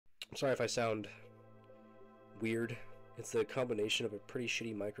I'm sorry if I sound weird. It's the combination of a pretty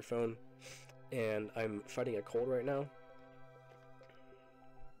shitty microphone, and I'm fighting a cold right now.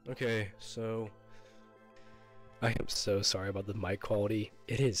 Okay, so I am so sorry about the mic quality.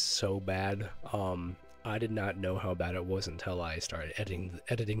 It is so bad. I did not know how bad it was until I started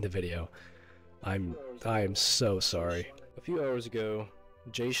editing the video. I am so sorry. A few hours ago,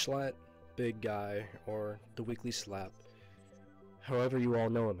 Jay Schlatt, Big Guy, or the Weekly Slap, however you all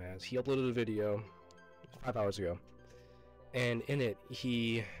know him as, he uploaded a video 5 hours ago, and in it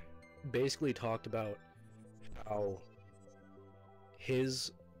he basically talked about how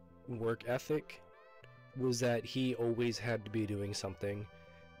his work ethic was that he always had to be doing something,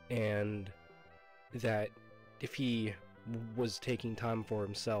 and that if he was taking time for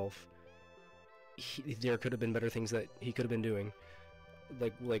himself, there could have been better things that he could have been doing,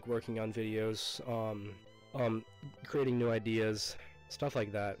 like working on videos, creating new ideas, stuff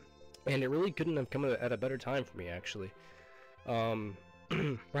like that. And it really couldn't have come at a better time for me, actually.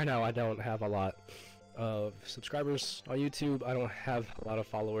 Right now I don't have a lot of subscribers on YouTube. I don't have a lot of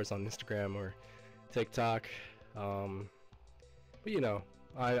followers on Instagram or TikTok. But you know,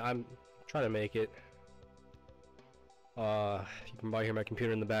 I'm trying to make it. You can probably hear my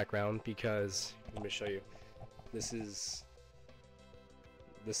computer in the background because, let me show you. This is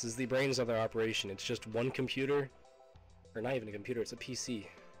the brains of their operation. It's just one computer, or not even a computer, it's a PC.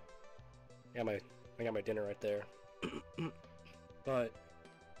 I got my dinner right there. But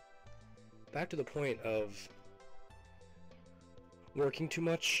back to the point of working too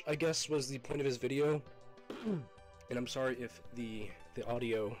much, I guess, was the point of his video. And I'm sorry if the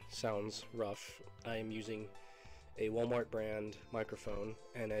audio sounds rough. I am using a Walmart brand microphone,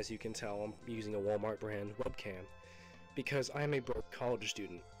 and as you can tell, I'm using a Walmart brand webcam because I am a broke college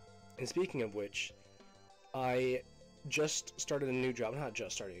student. And speaking of which, I just started a new job. Not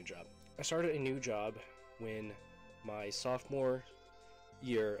just started a new job. I started a new job when my sophomore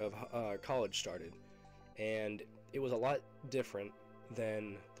year of college started, and it was a lot different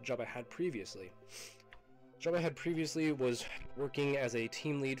than the job I had previously. The job I had previously was working as a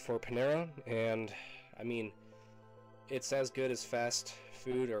team lead for Panera, and I mean, it's as good as fast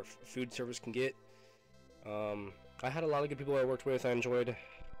food or food service can get. I had a lot of good people I worked with. I enjoyed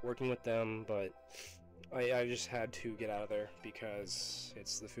working with them, but I just had to get out of there because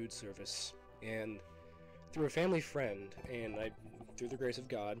it's the food service. And through a family friend, and through the grace of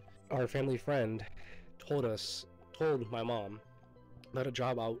God, our family friend told my mom about a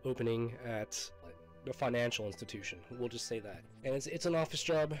job opening at a financial institution. We'll just say that. And it's an office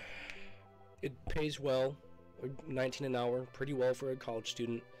job. It pays well, 19 an hour, pretty well for a college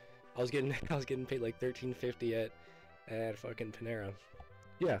student. I was getting paid like $13.50 at fucking Panera.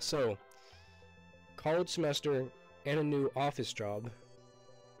 Yeah, so college semester and a new office job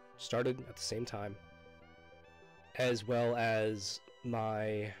started at the same time, as well as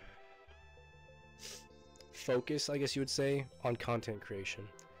my focus, I guess you would say, on content creation.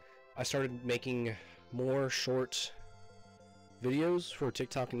 I started making more short videos for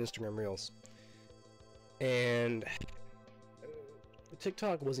TikTok and Instagram Reels. And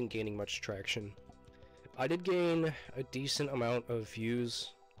TikTok wasn't gaining much traction. I did gain a decent amount of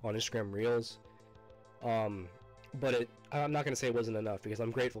views on Instagram Reels, but I'm not going to say it wasn't enough because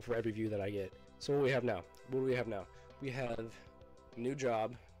I'm grateful for every view that I get. So what do we have now? We have a new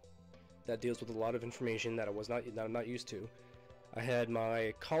job that deals with a lot of information that I'm not used to. I had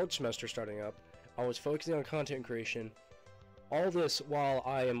my college semester starting up. I was focusing on content creation. All this while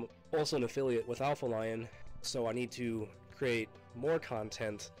I am also an affiliate with Alpha Lion, so I need to create more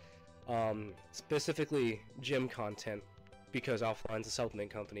content, specifically gym content, because Alpha Lion's a supplement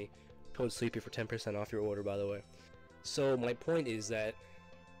company. Code SLEEPY for 10% off your order, by the way. So my point is that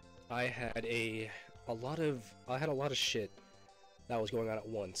I had a lot of shit that was going on at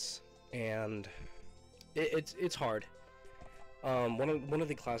once, and it's hard. One of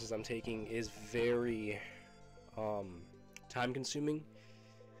the classes I'm taking is very time consuming.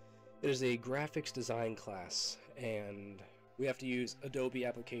 It is a graphics design class, and we have to use Adobe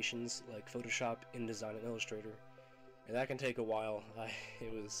applications like Photoshop, InDesign, and Illustrator, and that can take a while. I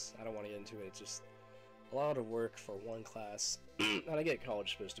don't want to get into it. It's just a lot of work for one class, and I get college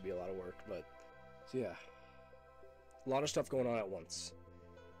is supposed to be a lot of work, but so yeah, a lot of stuff going on at once.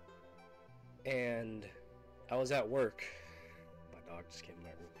 And I was at work. My dog just came in my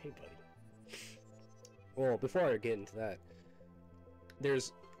room. Hey, buddy. Well, before I get into that,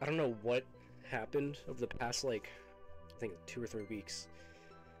 I don't know what happened over the past, I think 2 or 3 weeks.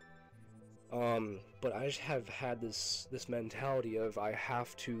 But I just have had this mentality of I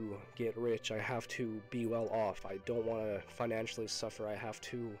have to get rich, I have to be well off, I don't want to financially suffer, I have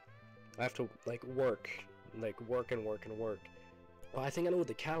to I have to like work and work and work. Well, I think I know what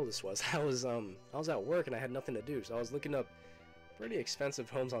the catalyst was. I was at work and I had nothing to do, so I was looking up pretty expensive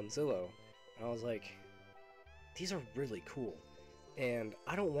homes on Zillow, and I was like, these are really cool. And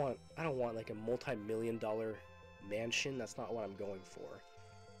I don't want like a multi-million-dollar mansion. That's not what I'm going for.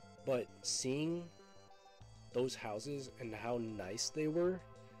 But seeing those houses and how nice they were,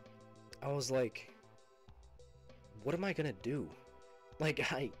 I was like, what am I gonna do? Like,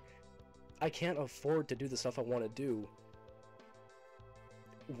 I can't afford to do the stuff I want to do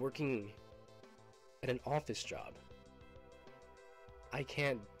working at an office job. I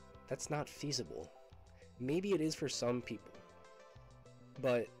can't, that's not feasible. Maybe it is for some people,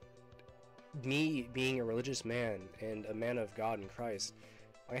 but me being a religious man and a man of God in Christ,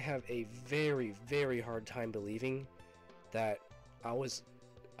 I have a very, very hard time believing that I was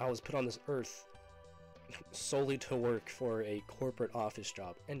put on this earth solely to work for a corporate office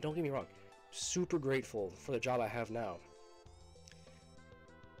job. And don't get me wrong, super grateful for the job I have now.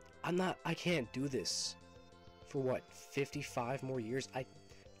 I can't do this for what, 55 more years?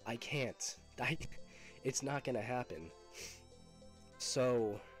 I can't. It's not gonna happen.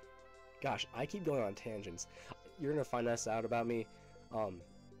 So, gosh, I keep going on tangents. You're gonna find this out about me.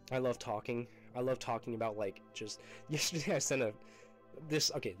 I love talking. I love talking about, like, just... Yesterday I sent a...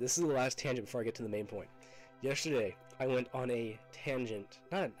 Okay, this is the last tangent before I get to the main point. Yesterday, I went on a tangent.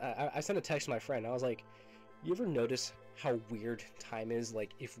 I sent a text to my friend. I was like, you ever notice how weird time is?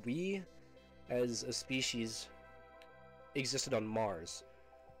 Like, if we, as a species, existed on Mars,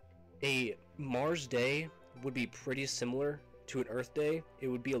 a Mars day would be pretty similar to an Earth day. It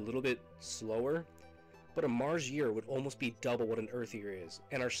would be a little bit slower, but a Mars year would almost be double what an Earth year is,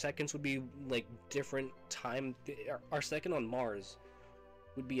 and our seconds would be like different time. Our second on Mars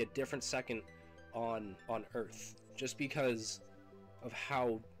would be a different second on Earth, just because of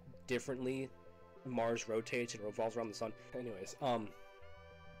how differently Mars rotates and revolves around the sun. Anyways,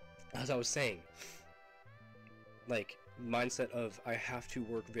 as I was saying, like, mindset of I have to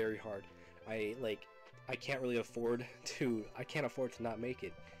work very hard. I can't really afford to, I can't afford to not make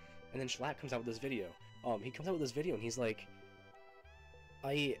it. And then Schlatt comes out with this video. He comes out with this video and he's like,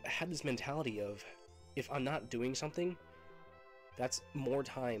 I had this mentality of, if I'm not doing something, that's more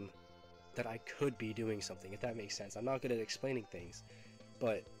time that I could be doing something, if that makes sense. I'm not good at explaining things,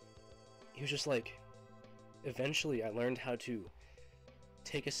 but he was just like, eventually I learned how to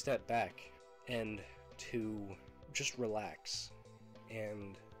take a step back and to just relax.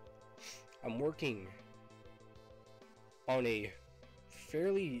 And I'm working on a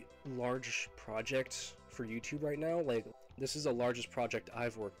fairly large project for YouTube right now. Like, this is the largest project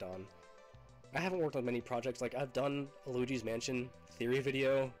I've worked on. I haven't worked on many projects. Like, I've done a Luigi's Mansion theory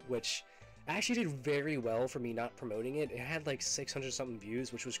video, which actually did very well for me not promoting it. It had like 600 something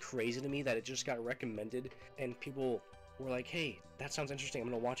views, which was crazy to me that it just got recommended, and people were like, hey, that sounds interesting, I'm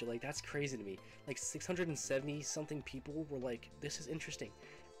gonna watch it. Like, that's crazy to me. Like, 670 something people were like, this is interesting.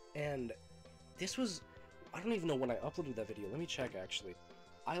 And this was, I don't even know when I uploaded that video. Let me check, actually.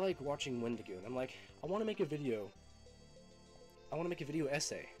 I like watching Wendigo, and I'm like, I want to make a video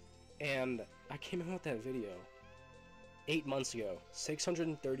essay. And I came in with that video 8 months ago,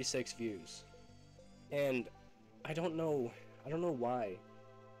 636 views. And I don't know why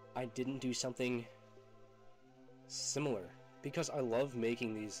I didn't do something similar, because I love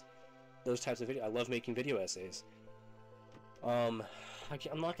making those types of videos. I love making video essays. I'm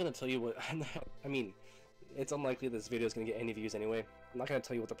not gonna tell you what, I mean, it's unlikely this video is gonna get any views anyway. I'm not gonna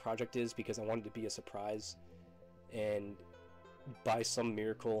tell you what the project is because I want it to be a surprise, and by some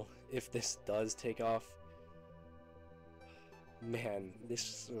miracle, if this does take off, man,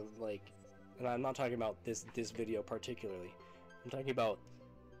 this like, and I'm not talking about this video particularly, I'm talking about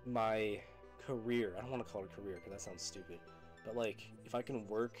my career. I don't want to call it a career because that sounds stupid, but like, if I can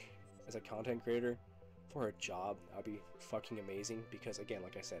work as a content creator for a job, that'd be fucking amazing. Because again,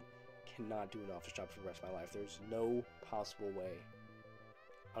 like I said, cannot do an office job for the rest of my life. There's no possible way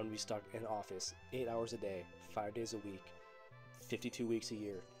I'm gonna be stuck in an office 8 hours a day, 5 days a week, 52 weeks a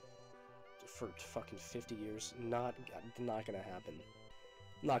year for fucking 50 years. Not gonna happen.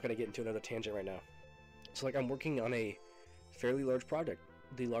 I'm not gonna get into another tangent right now. So like, I'm working on a fairly large project,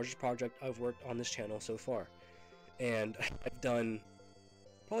 the largest project I've worked on this channel so far, and I've done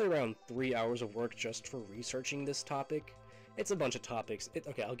probably around 3 hours of work just for researching this topic. It's a bunch of topics.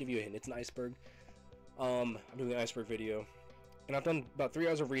 Okay, I'll give you a hint. It's an iceberg. I'm doing an iceberg video, and I've done about 3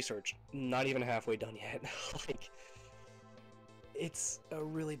 hours of research. Not even halfway done yet. Like, it's a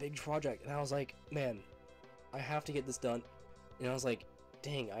really big project, and I was like, man, I have to get this done. And I was like,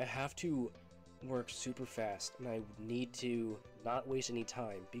 dang, I have to work super fast, and I need to not waste any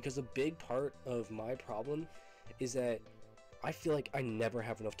time, because a big part of my problem is that I feel like I never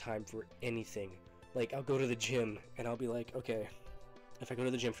have enough time for anything. Like, I'll go to the gym and I'll be like, okay, if I go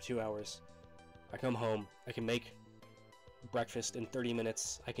to the gym for 2 hours, I come home, I can make breakfast in 30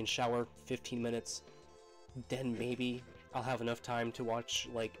 minutes, I can shower 15 minutes, then maybe I'll have enough time to watch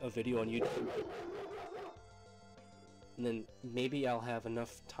like a video on YouTube. And then maybe I'll have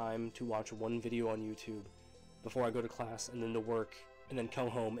enough time to watch one video on YouTube before I go to class, and then to work, and then come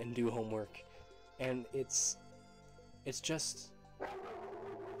home and do homework. And it's just,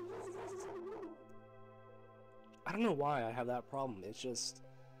 I don't know why I have that problem. It's just,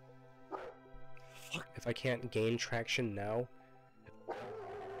 fuck, if I can't gain traction now.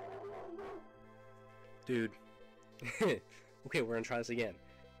 Dude. Okay, we're gonna try this again.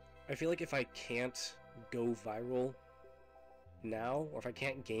 I feel like if I can't go viral now, or if I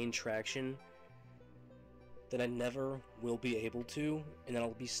can't gain traction, then I never will be able to, and then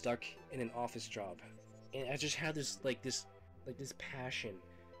I'll be stuck in an office job. And I just had this passion,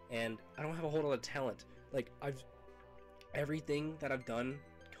 and I don't have a whole lot of talent. Like, everything that I've done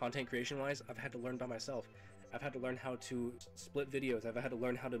content creation wise, I've had to learn by myself. I've had to learn how to split videos. I've had to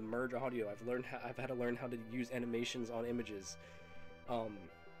learn how to merge audio. I've had to learn how to use animations on images.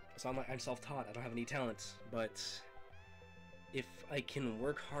 So I'm self-taught. I don't have any talent, but if I can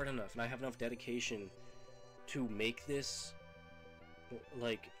work hard enough and I have enough dedication to make this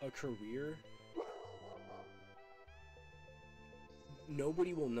like a career,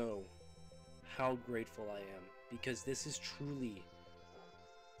 nobody will know how grateful I am, because this is truly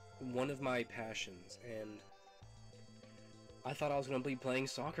one of my passions, and I thought I was going to be playing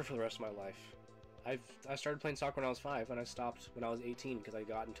soccer for the rest of my life. I started playing soccer when I was 5, and I stopped when I was 18 because I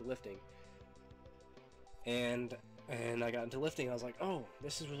got into lifting. And I got into lifting, and I was like, oh,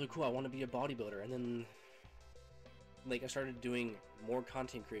 this is really cool, I want to be a bodybuilder. And then, like, I started doing more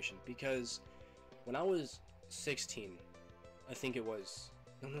content creation, because when I was 16, I think it was,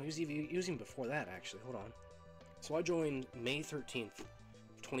 no, it was even before that, actually, hold on. So I joined May 13th,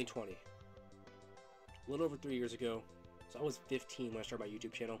 2020, a little over 3 years ago. So I was 15 when I started my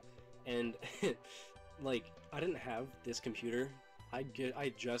YouTube channel, and like, I didn't have this computer. I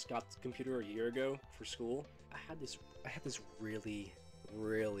just got the computer a year ago for school. I had this really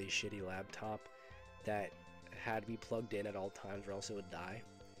shitty laptop that had to be plugged in at all times or else it would die.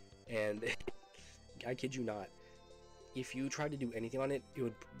 And I kid you not, if you tried to do anything on it, it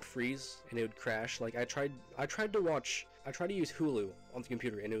would freeze and it would crash. Like, I tried to use Hulu on the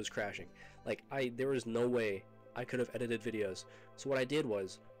computer and it was crashing. Like, there was no way I could have edited videos. So what I did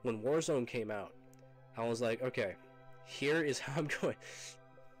was, when Warzone came out, I was like, okay, here's how I'm going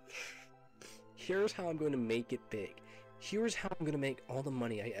to make it big. Here's how I'm going to make all the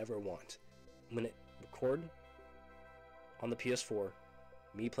money I ever want. I'm going to record on the PS4,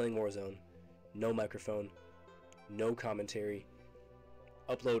 me playing Warzone, no microphone, no commentary,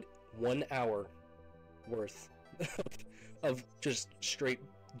 upload 1 hour worth of just straight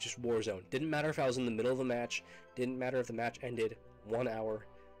Warzone. Didn't matter if I was in the middle of a match, didn't matter if the match ended, 1 hour.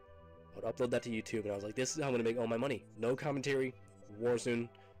 I would upload that to YouTube, and I was like, this is how I'm gonna make all my money. No commentary, Warzone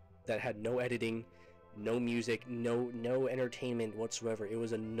that had no editing, no music, no entertainment whatsoever. It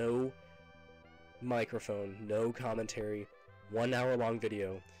was a no microphone, no commentary, 1 hour long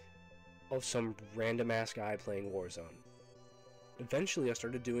video of some random ass guy playing Warzone. Eventually I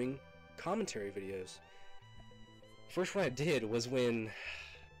started doing commentary videos. First one I did was when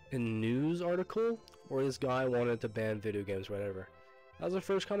a news article where this guy wanted to ban video games or whatever. That was the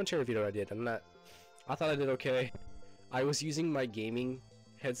first commentary video I did, and I thought I did okay. I was using my gaming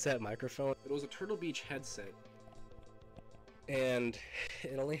headset microphone. It was a Turtle Beach headset, and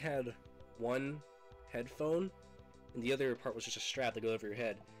it only had one headphone, and the other part was just a strap that goes over your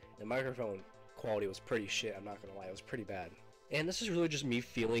head. The microphone quality was pretty shit, I'm not gonna lie, it was pretty bad. And this is really just me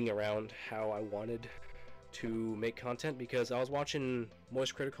feeling around how I wanted to make content, because I was watching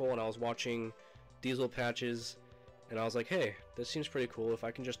Moist Critical and I was watching Diesel Patches, and I was like, hey, this seems pretty cool. If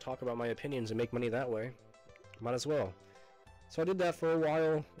I can just talk about my opinions and make money that way, might as well. So I did that for a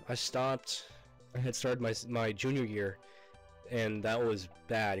while. I stopped. I had started my junior year, and that was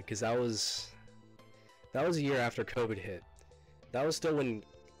bad, because that was a year after COVID hit. That was still when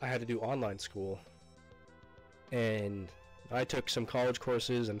I had to do online school, and I took some college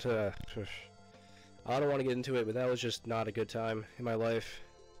courses, and I don't want to get into it, but that was just not a good time in my life.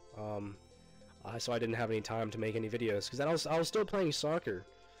 So I didn't have any time to make any videos, because I was still playing soccer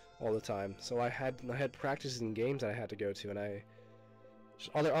all the time. So I had practices and games that I had to go to, and just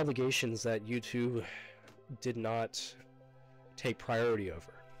other obligations that YouTube did not take priority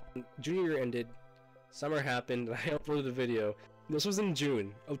over. Junior year ended, Summer happened, and I uploaded a video. This was in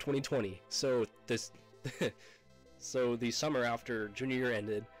June of 2020, so this, so the summer after junior year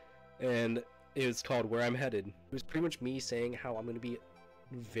ended, and it was called Where I'm Headed. It was pretty much me saying how I'm going to be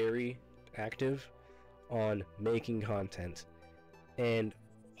very active on making content, and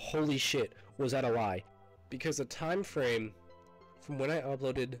holy shit, was that a lie? Because the time frame from when I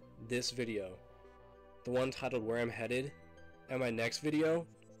uploaded this video, the one titled Where I'm Headed, and my next video,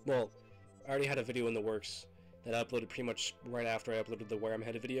 well, I already had a video in the works that I uploaded pretty much right after I uploaded the Where I'm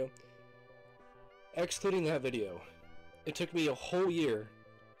Headed video. Excluding that video, it took me a whole year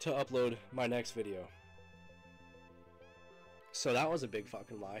to upload my next video. So that was a big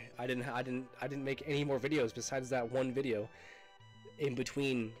fucking lie. I didn't make any more videos besides that one video in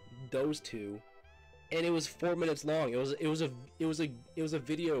between those two, and it was 4 minutes long. It was a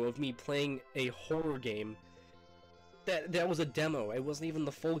video of me playing a horror game. That was a demo. It wasn't even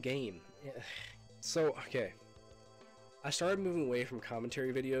the full game. So okay, I started moving away from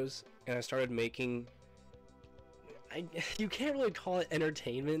commentary videos, and I started making. You can't really call it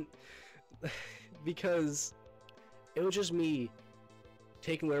entertainment because it was just me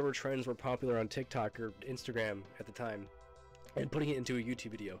taking whatever trends were popular on TikTok or Instagram at the time and putting it into a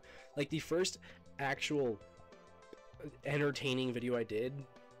YouTube video. Like, the first actual entertaining video I did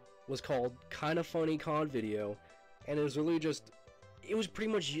was called Kinda Funny COD Video, and it was really just, it was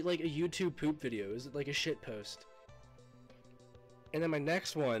pretty much like a YouTube poop video. It was like a shit post. And then my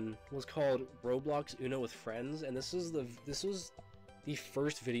next one was called Roblox Uno with Friends, and this was the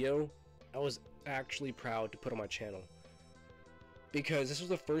first video I was actually proud to put on my channel, because this was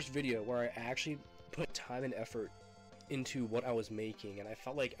the first video where I actually put time and effort into what I was making, and I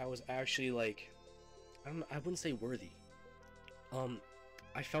felt like I was actually, like, I wouldn't say worthy.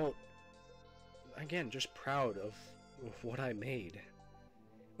 I felt, again, just proud of what I made.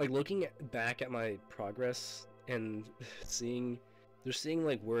 Like, looking back at my progress and seeing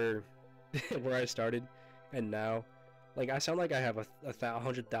like where I started and now, like, I sound like I have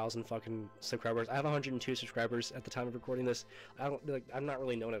 100,000 fucking subscribers. I have 102 subscribers at the time of recording this. I'm not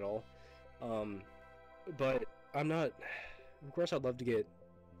really known at all, but I'm not. Of course, I'd love to get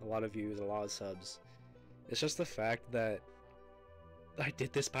a lot of views and a lot of subs. It's just the fact that I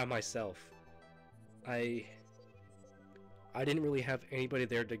did this by myself. I didn't really have anybody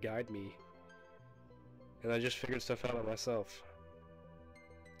there to guide me, and I just figured stuff out by myself.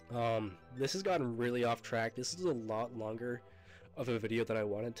 This has gotten really off track. This is a lot longer of a video than I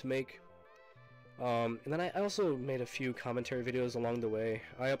wanted to make. And then I also made a few commentary videos along the way.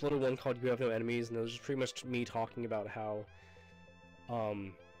 I uploaded one called You Have No Enemies, and it was just pretty much me talking about how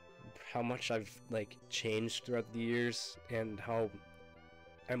much I've, like, changed throughout the years, and how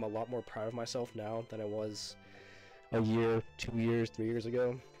I'm a lot more proud of myself now than I was a year, 2 years, 3 years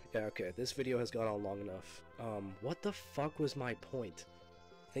ago. Yeah, okay, this video has gone on long enough. What the fuck was my point?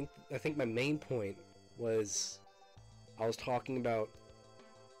 I think my main point was I was talking about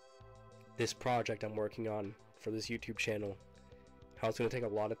this project I'm working on for this YouTube channel, how it's going to take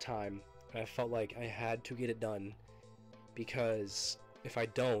a lot of time, and I felt like I had to get it done, because if I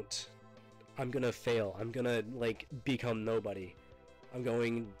don't, I'm gonna fail. I'm gonna, like, become nobody. I'm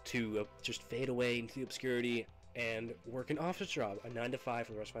going to just fade away into the obscurity and work an office job, a 9 to 5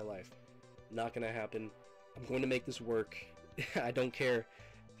 for the rest of my life. Not gonna happen. I'm going to make this work. I don't care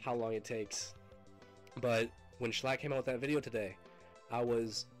how long it takes. But when Schlatt came out with that video today, I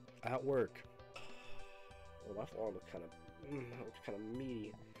was at work. Oh, my arm was kind of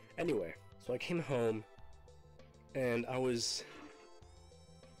meaty. Anyway, so I came home and I was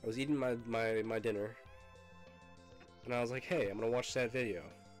eating my dinner, and I was like, hey, I'm gonna watch that video.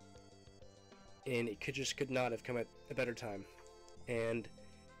 And it could not have come at a better time. And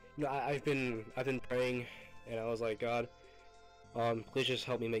you know, I've been praying, and I was like, God, please just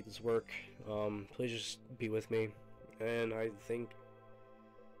help me make this work. Please just be with me. And I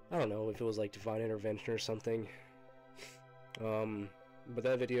don't know if it was like divine intervention or something. But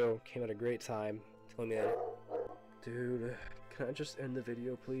that video came at a great time, telling me that, dude, can I just end the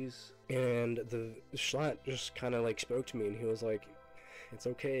video, please? And the Schlatt just kind of, like, spoke to me, and he was like, it's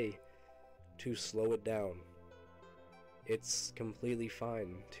okay to slow it down. It's completely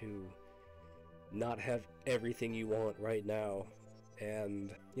fine to not have everything you want right now.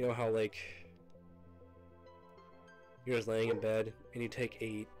 And you know how, like, you're just laying in bed and you take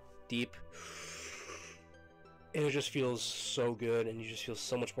a deep, and it just feels so good, and you just feel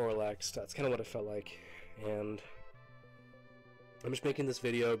so much more relaxed. That's kind of what it felt like. And I'm just making this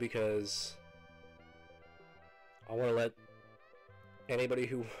video because I want to let anybody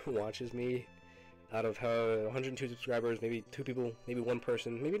who watches me, out of 102 subscribers, maybe 2 people, maybe 1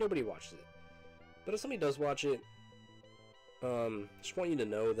 person, maybe nobody watches it, But if somebody does watch it, just want you to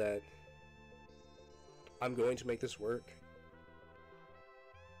know that I'm going to make this work.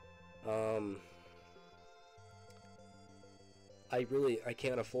 I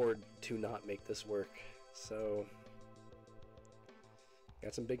can't afford to not make this work, so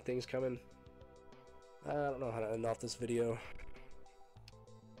got some big things coming. I don't know how to end off this video.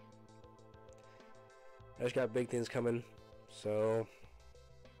 I just got big things coming, so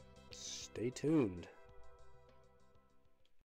stay tuned.